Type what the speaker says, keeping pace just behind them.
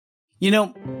You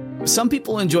know, some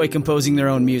people enjoy composing their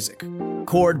own music,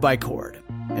 chord by chord,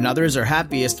 and others are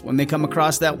happiest when they come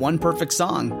across that one perfect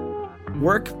song.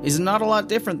 Work is not a lot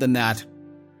different than that.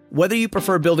 Whether you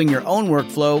prefer building your own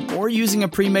workflow or using a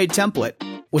pre-made template,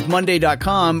 with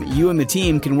Monday.com, you and the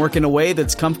team can work in a way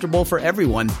that's comfortable for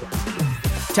everyone.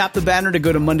 Tap the banner to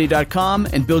go to Monday.com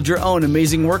and build your own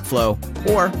amazing workflow,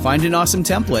 or find an awesome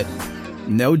template.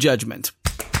 No judgment.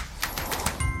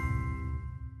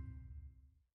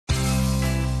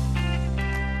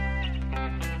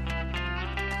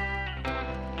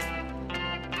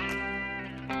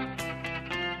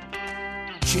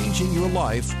 Changing your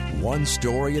life one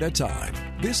story at a time.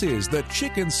 This is the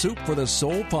Chicken Soup for the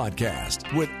Soul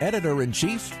podcast with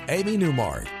Editor-in-Chief Amy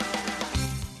Newmark.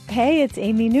 Hey, it's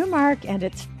Amy Newmark, and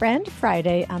it's Friend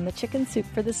Friday on the Chicken Soup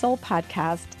for the Soul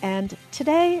podcast. And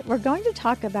today we're going to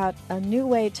talk about a new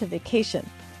way to vacation,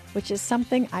 which is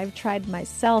something I've tried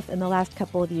myself in the last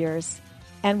couple of years.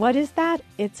 And what is that?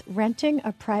 It's renting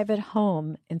a private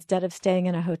home instead of staying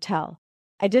in a hotel.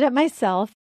 I did it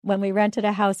myself when we rented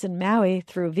a house in Maui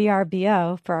through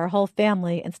VRBO for our whole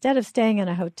family instead of staying in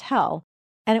a hotel.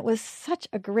 And it was such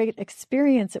a great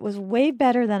experience. It was way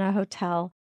better than a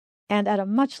hotel and at a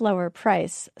much lower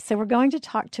price. So we're going to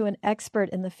talk to an expert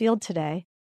in the field today,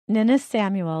 Ninnis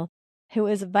Samuel, who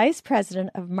is Vice President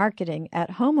of Marketing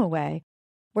at HomeAway,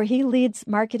 where he leads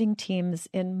marketing teams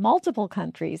in multiple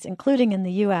countries, including in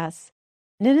the U.S.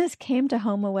 Ninnis came to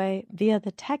HomeAway via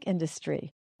the tech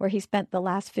industry, where he spent the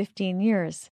last 15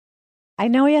 years. I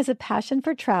know he has a passion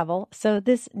for travel, so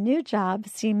this new job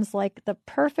seems like the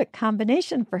perfect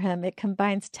combination for him. It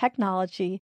combines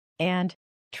technology and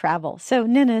travel. So,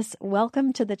 Ninnis,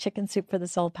 welcome to the Chicken Soup for the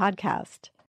Soul podcast.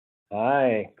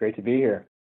 Hi, great to be here.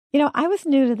 You know, I was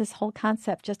new to this whole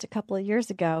concept just a couple of years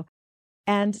ago,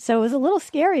 and so it was a little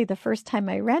scary the first time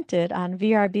I rented on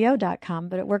VRBO.com,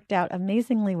 but it worked out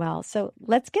amazingly well. So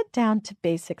let's get down to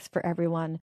basics for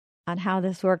everyone on how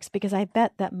this works, because I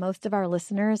bet that most of our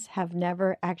listeners have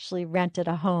never actually rented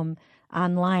a home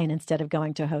online instead of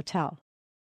going to a hotel.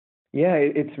 Yeah,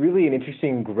 it's really an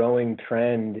interesting growing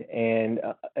trend. And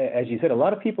as you said, a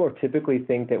lot of people typically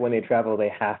think that when they travel,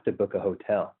 they have to book a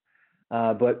hotel.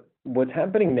 But what's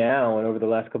happening now and over the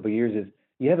last couple of years is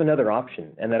you have another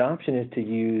option. And that option is to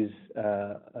use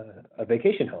a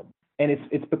vacation home. And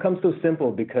it's become so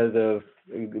simple because of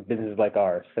businesses like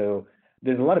ours. So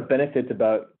there's a lot of benefits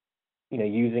about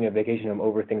using a vacation home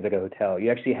over things like a hotel.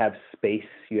 You actually have space.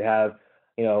 You have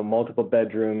multiple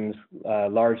bedrooms,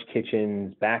 large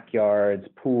kitchens, backyards,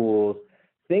 pools,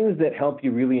 things that help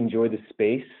you really enjoy the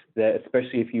space, that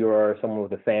especially if you are someone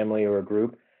with a family or a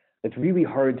group, it's really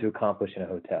hard to accomplish in a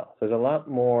hotel. So there's a lot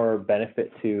more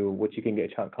benefit to what you can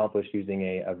get accomplished using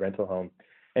a rental home.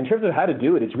 In terms of how to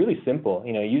do it, it's really simple.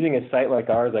 Using a site like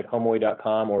ours, like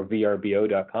HomeAway.com or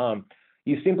VRBO.com,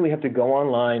 you simply have to go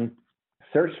online,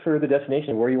 search for the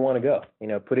destination where you want to go.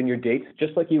 Put in your dates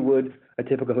just like you would a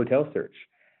typical hotel search.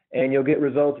 And you'll get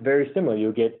results very similar.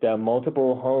 You'll get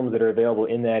multiple homes that are available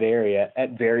in that area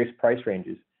at various price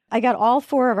ranges. I got all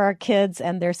four of our kids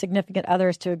and their significant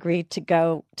others to agree to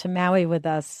go to Maui with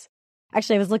us.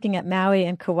 Actually, I was looking at Maui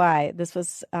and Kauai. This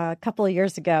was a couple of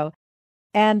years ago.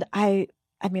 And I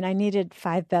needed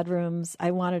 5 bedrooms.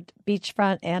 I wanted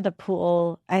beachfront and a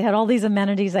pool. I had all these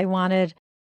amenities I wanted.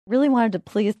 Really wanted to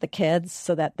please the kids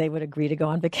so that they would agree to go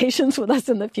on vacations with us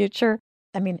in the future.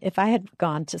 If I had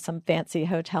gone to some fancy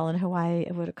hotel in Hawaii,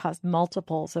 it would have cost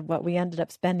multiples of what we ended up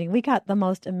spending. We got the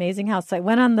most amazing house. So I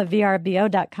went on the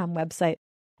VRBO.com website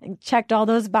and checked all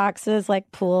those boxes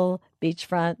like pool,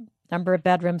 beachfront, number of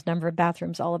bedrooms, number of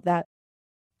bathrooms, all of that.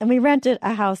 And we rented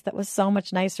a house that was so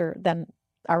much nicer than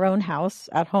our own house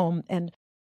at home. And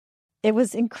it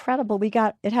was incredible.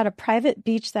 It had a private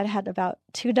beach that had about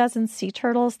 24 sea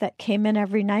turtles that came in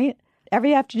every night.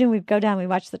 Every afternoon we'd go down, we'd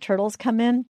watch the turtles come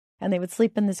in, and they would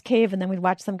sleep in this cave, and then we'd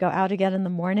watch them go out again in the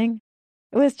morning.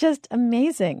 It was just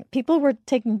amazing. People were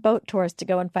taking boat tours to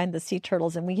go and find the sea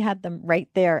turtles, and we had them right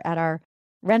there at our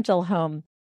rental home.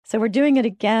 So we're doing it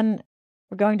again.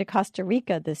 We're going to Costa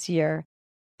Rica this year,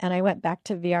 and I went back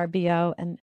to VRBO,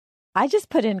 and I just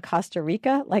put in Costa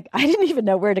Rica. Like, I didn't even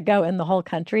know where to go in the whole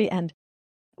country, and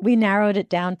we narrowed it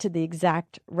down to the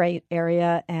exact right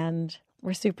area, and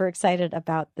we're super excited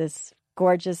about this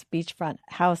gorgeous beachfront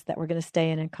house that we're going to stay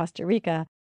in Costa Rica.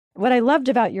 What I loved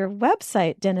about your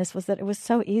website, Dennis, was that it was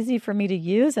so easy for me to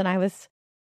use, and I was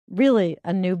really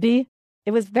a newbie.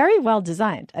 It was very well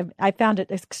designed. I found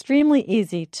it extremely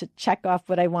easy to check off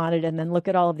what I wanted and then look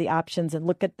at all of the options and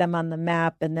look at them on the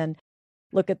map and then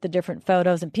look at the different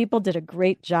photos. And people did a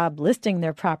great job listing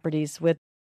their properties with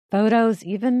photos,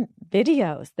 even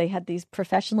videos. They had these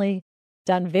professionally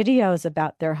done videos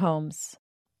about their homes.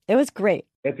 It was great.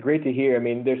 It's great to hear. I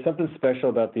mean, there's something special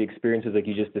about the experiences like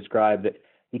you just described that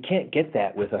you can't get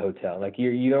that with a hotel. Like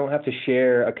you don't have to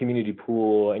share a community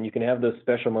pool, and you can have those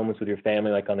special moments with your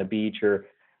family, like on the beach, or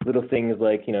little things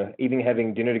like, even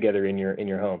having dinner together in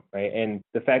your home, right? And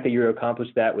the fact that you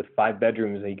accomplished that with 5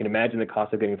 bedrooms, and you can imagine the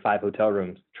cost of getting 5 hotel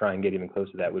rooms, try and get even close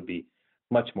to that would be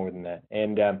much more than that.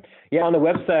 And on the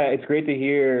website, it's great to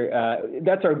hear.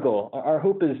 That's our goal. Our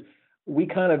hope is we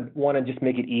kind of want to just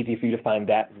make it easy for you to find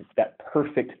that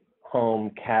perfect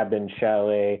home, cabin,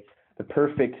 chalet, the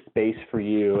perfect space for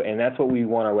you. And that's what we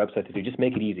want our website to do. Just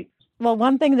make it easy. Well,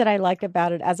 one thing that I like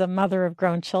about it as a mother of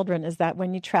grown children is that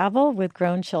when you travel with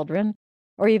grown children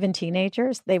or even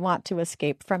teenagers, they want to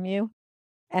escape from you.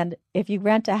 And if you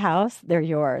rent a house, they're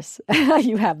yours.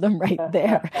 You have them right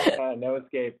there. No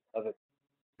escape. Love it.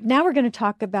 Now we're going to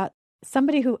talk about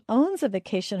somebody who owns a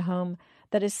vacation home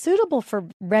that is suitable for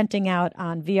renting out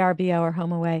on VRBO or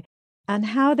HomeAway, and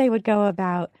how they would go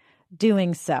about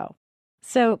doing so.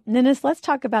 So, Ninnis, let's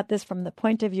talk about this from the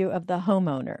point of view of the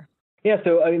homeowner. Yeah,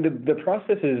 so I mean, the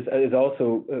process is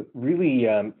also really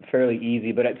fairly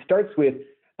easy, but it starts with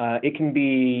it can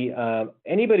be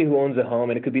anybody who owns a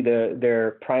home, and it could be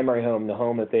their primary home, the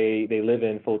home that they live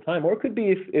in full time, or it could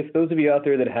be if those of you out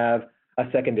there that have a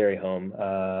secondary home,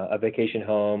 a vacation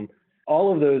home.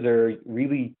 All of those are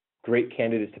really great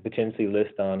candidates to potentially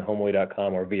list on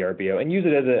HomeAway.com or VRBO and use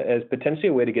it as potentially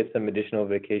a way to get some additional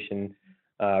vacation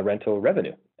rental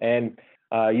revenue. And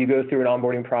you go through an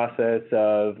onboarding process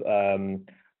of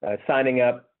signing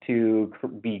up to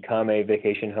become a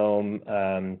vacation home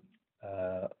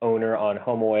owner on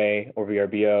HomeAway or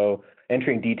VRBO,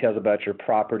 entering details about your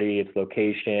property, its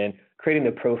location, creating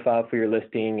the profile for your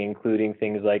listing, including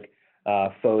things like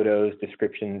photos,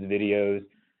 descriptions, videos.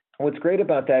 What's great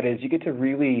about that is you get to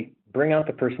really bring out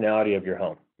the personality of your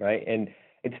home, right? And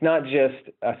it's not just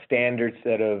a standard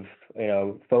set of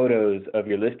photos of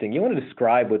your listing. You want to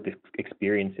describe what the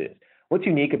experience is. What's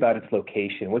unique about its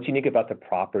location? What's unique about the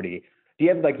property? Do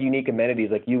you have like unique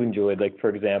amenities like you enjoyed? Like, for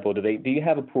example, do you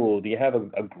have a pool? Do you have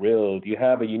a grill? Do you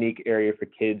have a unique area for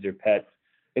kids or pets?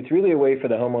 It's really a way for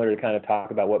the homeowner to kind of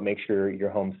talk about what makes your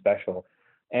home special.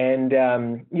 And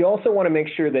you also want to make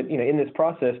sure that in this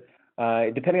process,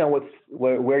 depending on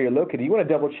where you're located, you want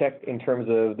to double check in terms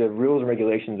of the rules and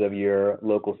regulations of your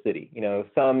local city.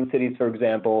 Some cities, for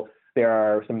example, there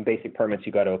are some basic permits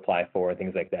you got to apply for and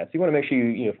things like that. So you want to make sure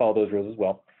you follow those rules as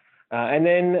well. And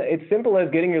then it's simple as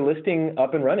getting your listing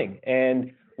up and running.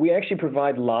 And we actually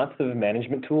provide lots of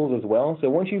management tools as well. So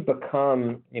once you've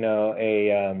become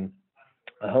a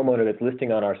homeowner that's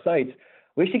listing on our sites,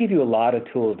 we actually give you a lot of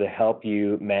tools to help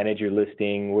you manage your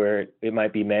listing, where it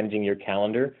might be managing your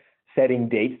calendar, setting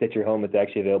dates that your home is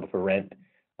actually available for rent,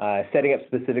 setting up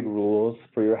specific rules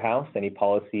for your house, any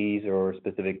policies or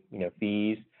specific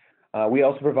fees. We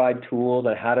also provide tools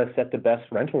on how to set the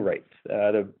best rental rates,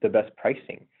 the best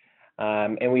pricing,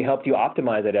 and we help you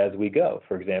optimize it as we go.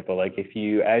 For example, like as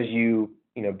you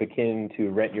begin to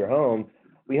rent your home,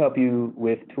 we help you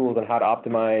with tools on how to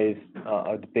optimize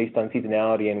based on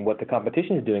seasonality and what the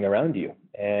competition is doing around you.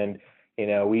 And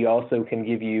we also can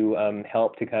give you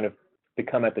help to kind of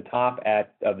become at the top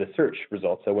of the search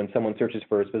results. So when someone searches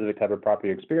for a specific type of property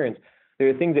experience, there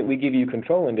are things that we give you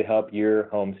control in to help your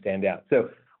home stand out. So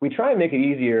we try and make it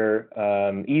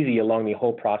easy along the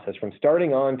whole process, from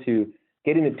starting on to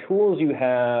getting the tools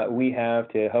we have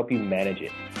to help you manage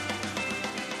it.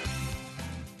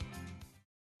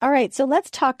 All right, so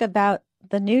let's talk about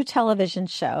the new television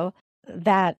show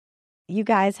that you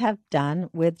guys have done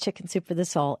with Chicken Soup for the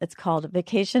Soul. It's called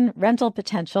Vacation Rental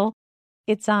Potential.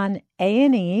 It's on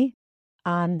A&E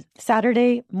on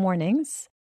Saturday mornings.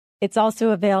 It's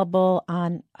also available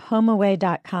on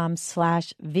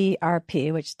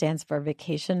homeaway.com/VRP, which stands for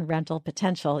Vacation Rental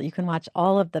Potential. You can watch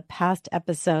all of the past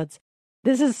episodes.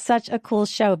 This is such a cool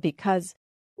show because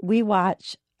we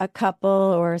watch a couple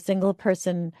or a single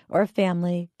person or a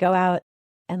family go out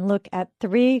and look at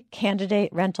 3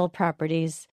 candidate rental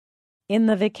properties in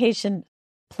the vacation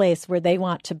place where they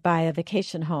want to buy a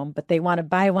vacation home, but they want to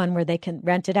buy one where they can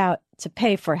rent it out to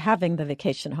pay for having the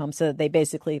vacation home, so that they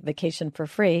basically vacation for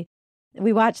free.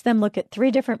 We watch them look at 3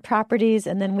 different properties,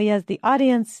 and then we as the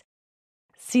audience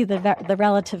see the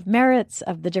relative merits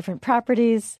of the different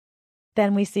properties.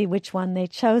 Then we see which one they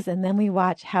chose, and then we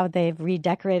watch how they've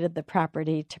redecorated the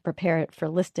property to prepare it for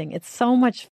listing. It's so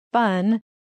much fun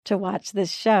to watch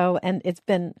this show, and it's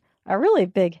been a really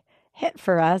big hit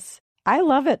for us. I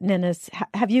love it, Ninnis.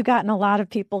 Have you gotten a lot of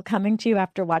people coming to you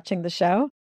after watching the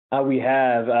show? We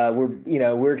have.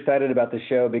 We're excited about the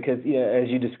show because, as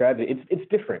you described it, it's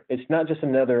different. It's not just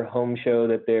another home show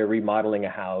that they're remodeling a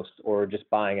house or just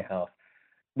buying a house.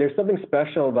 There's something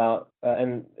special about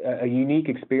and a unique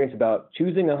experience about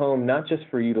choosing a home not just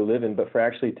for you to live in, but for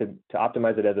actually to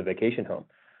optimize it as a vacation home.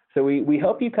 So we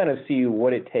help you kind of see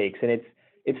what it takes, and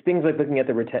it's things like looking at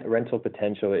the rental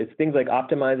potential. It's things like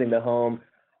optimizing the home,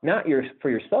 not for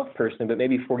yourself personally, but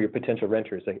maybe for your potential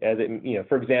renters. Like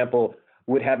for example,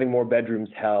 would having more bedrooms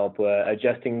help?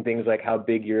 Adjusting things like how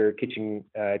big your kitchen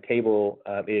table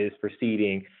is for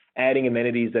seating, adding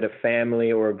amenities that a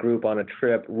family or a group on a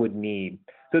trip would need.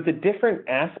 So it's a different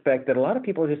aspect that a lot of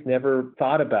people just never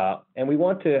thought about, and we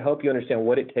want to help you understand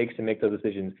what it takes to make those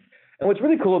decisions. And what's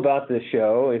really cool about this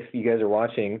show, if you guys are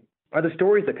watching, are the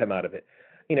stories that come out of it.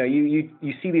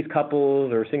 You see these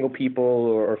couples or single people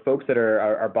or folks that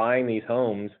are buying these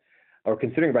homes or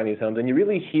considering buying these homes, and you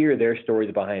really hear their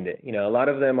stories behind it. A lot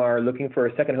of them are looking for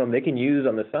a second home they can use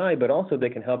on the side, but also they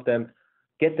can help them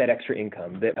get that extra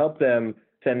income, that help them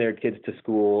send their kids to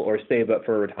school or save up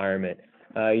for retirement.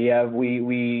 We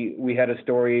had a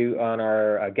story on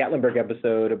our Gatlinburg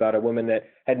episode about a woman that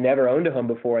had never owned a home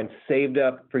before and saved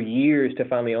up for years to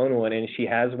finally own one, and she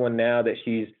has one now that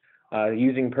she's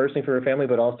using personally for her family,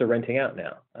 but also renting out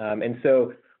now. And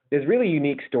so there's really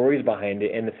unique stories behind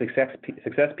it and the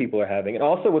success people are having. And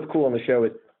also what's cool on the show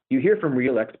is you hear from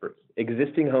real experts,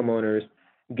 existing homeowners,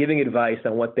 giving advice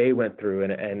on what they went through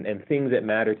and things that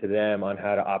matter to them on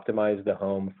how to optimize the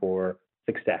home for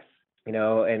success.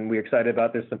 And we're excited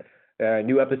about there's some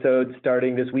new episodes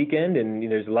starting this weekend, and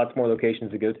there's lots more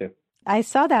locations to go to. I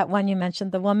saw that one you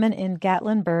mentioned, the woman in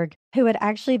Gatlinburg who had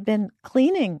actually been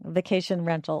cleaning vacation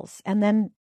rentals and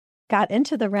then got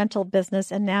into the rental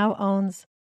business and now owns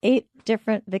 8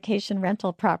 different vacation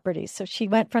rental properties. So she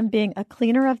went from being a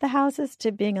cleaner of the houses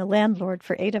to being a landlord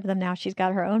for 8 of them now. She's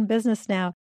got her own business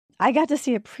now. I got to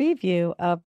see a preview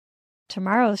of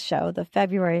tomorrow's show, the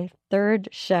February 3rd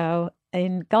show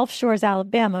in Gulf Shores,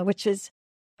 Alabama, which is,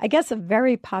 I guess, a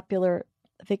very popular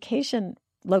vacation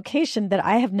location that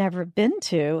I have never been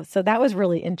to. So that was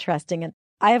really interesting. And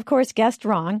I, of course, guessed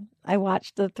wrong. I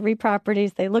watched the 3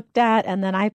 properties they looked at, and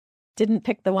then I didn't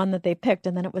pick the one that they picked.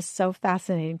 And then it was so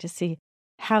fascinating to see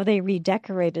how they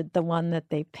redecorated the one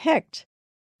that they picked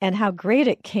and how great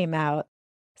it came out.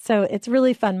 So it's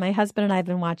really fun. My husband and I have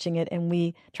been watching it, and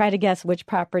we try to guess which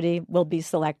property will be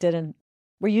selected. And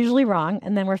we're usually wrong.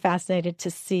 And then we're fascinated to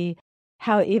see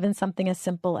how even something as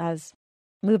simple as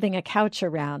moving a couch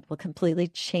around will completely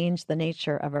change the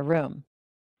nature of a room.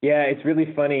 Yeah, it's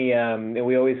really funny. And I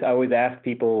always ask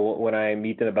people when I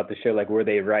meet them about the show, like, were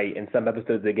they right? In some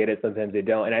episodes they get it, sometimes they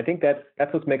don't. And I think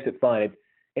that's what makes it fun.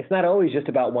 It's not always just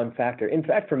about one factor. In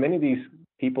fact, for many of these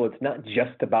people, it's not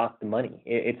just about the money.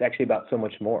 It's actually about so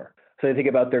much more. So they think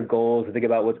about their goals, they think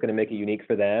about what's going to make it unique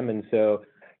for them. And so,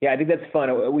 yeah, I think that's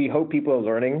fun. We hope people are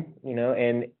learning,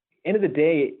 and end of the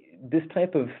day, this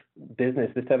type of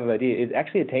business, this type of idea is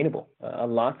actually attainable.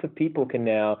 Lots of people can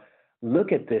now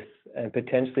look at this and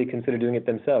potentially consider doing it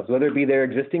themselves, whether it be their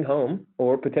existing home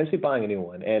or potentially buying a new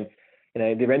one. And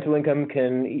the rental income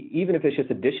can, even if it's just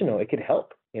additional, it could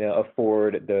help,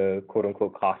 afford the quote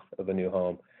unquote cost of a new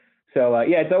home. So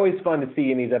it's always fun to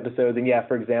see in these episodes. And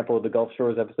for example, the Gulf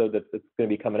Shores episode that's going to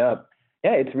be coming up.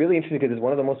 Yeah, it's really interesting because it's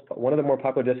one of the more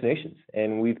popular destinations,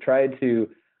 and we've tried to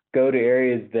go to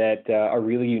areas that are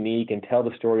really unique and tell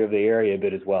the story of the area a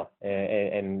bit as well,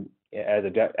 and as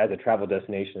a travel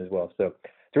destination as well. So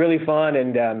it's really fun,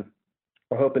 and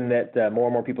we're hoping that more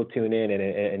and more people tune in and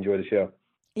enjoy the show.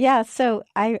 Yeah, so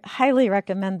I highly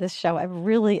recommend this show. I've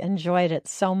really enjoyed it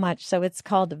so much. So it's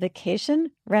called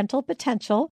Vacation Rental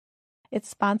Potential. It's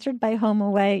sponsored by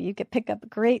HomeAway. You can pick up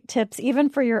great tips, even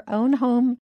for your own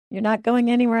home. You're not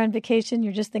going anywhere on vacation.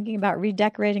 You're just thinking about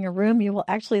redecorating a room. You will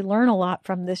actually learn a lot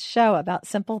from this show about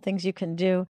simple things you can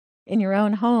do in your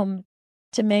own home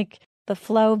to make the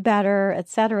flow better,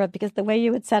 etc. Because the way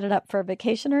you would set it up for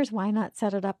vacationers, why not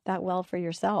set it up that well for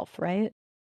yourself, right?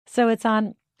 So it's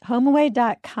on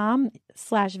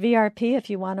homeaway.com/VRP if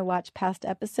you want to watch past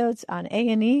episodes, on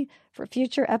A&E for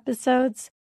future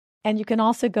episodes. And you can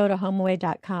also go to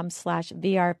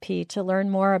homeaway.com/VRP to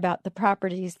learn more about the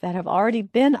properties that have already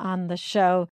been on the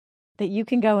show that you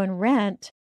can go and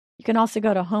rent. You can also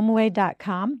go to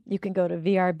homeaway.com. You can go to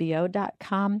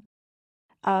vrbo.com.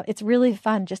 It's really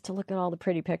fun just to look at all the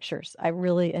pretty pictures. I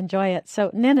really enjoy it.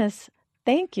 So, Ninnis,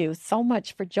 thank you so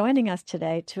much for joining us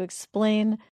today to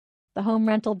explain the home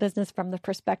rental business from the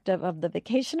perspective of the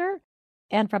vacationer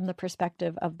and from the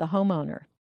perspective of the homeowner.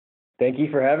 Thank you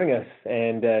for having us,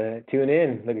 and tune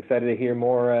in. I'm excited to hear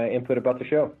more input about the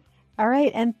show. All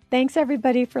right. And thanks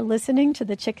everybody for listening to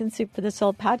the Chicken Soup for the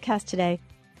Soul podcast today.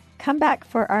 Come back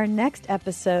for our next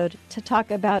episode to talk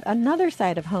about another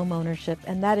side of home ownership,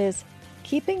 and that is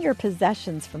keeping your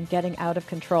possessions from getting out of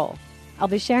control. I'll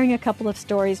be sharing a couple of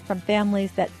stories from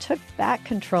families that took back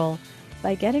control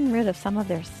by getting rid of some of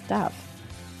their stuff.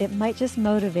 It might just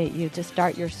motivate you to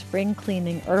start your spring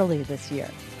cleaning early this year.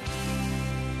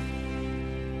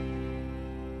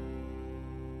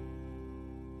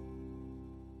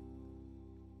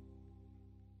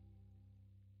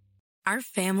 Our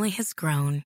family has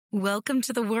grown. Welcome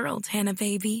to the world, Hannah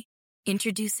baby.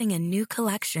 Introducing a new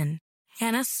collection,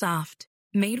 Hannah Soft,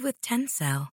 made with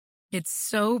Tencel. It's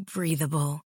so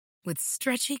breathable, with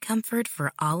stretchy comfort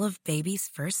for all of baby's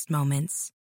first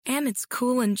moments. And it's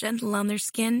cool and gentle on their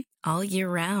skin all year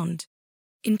round.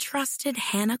 Entrusted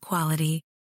Hannah quality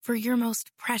for your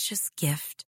most precious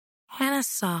gift. Hannah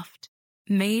Soft,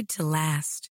 made to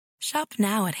last. Shop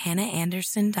now at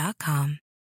hannahanderson.com.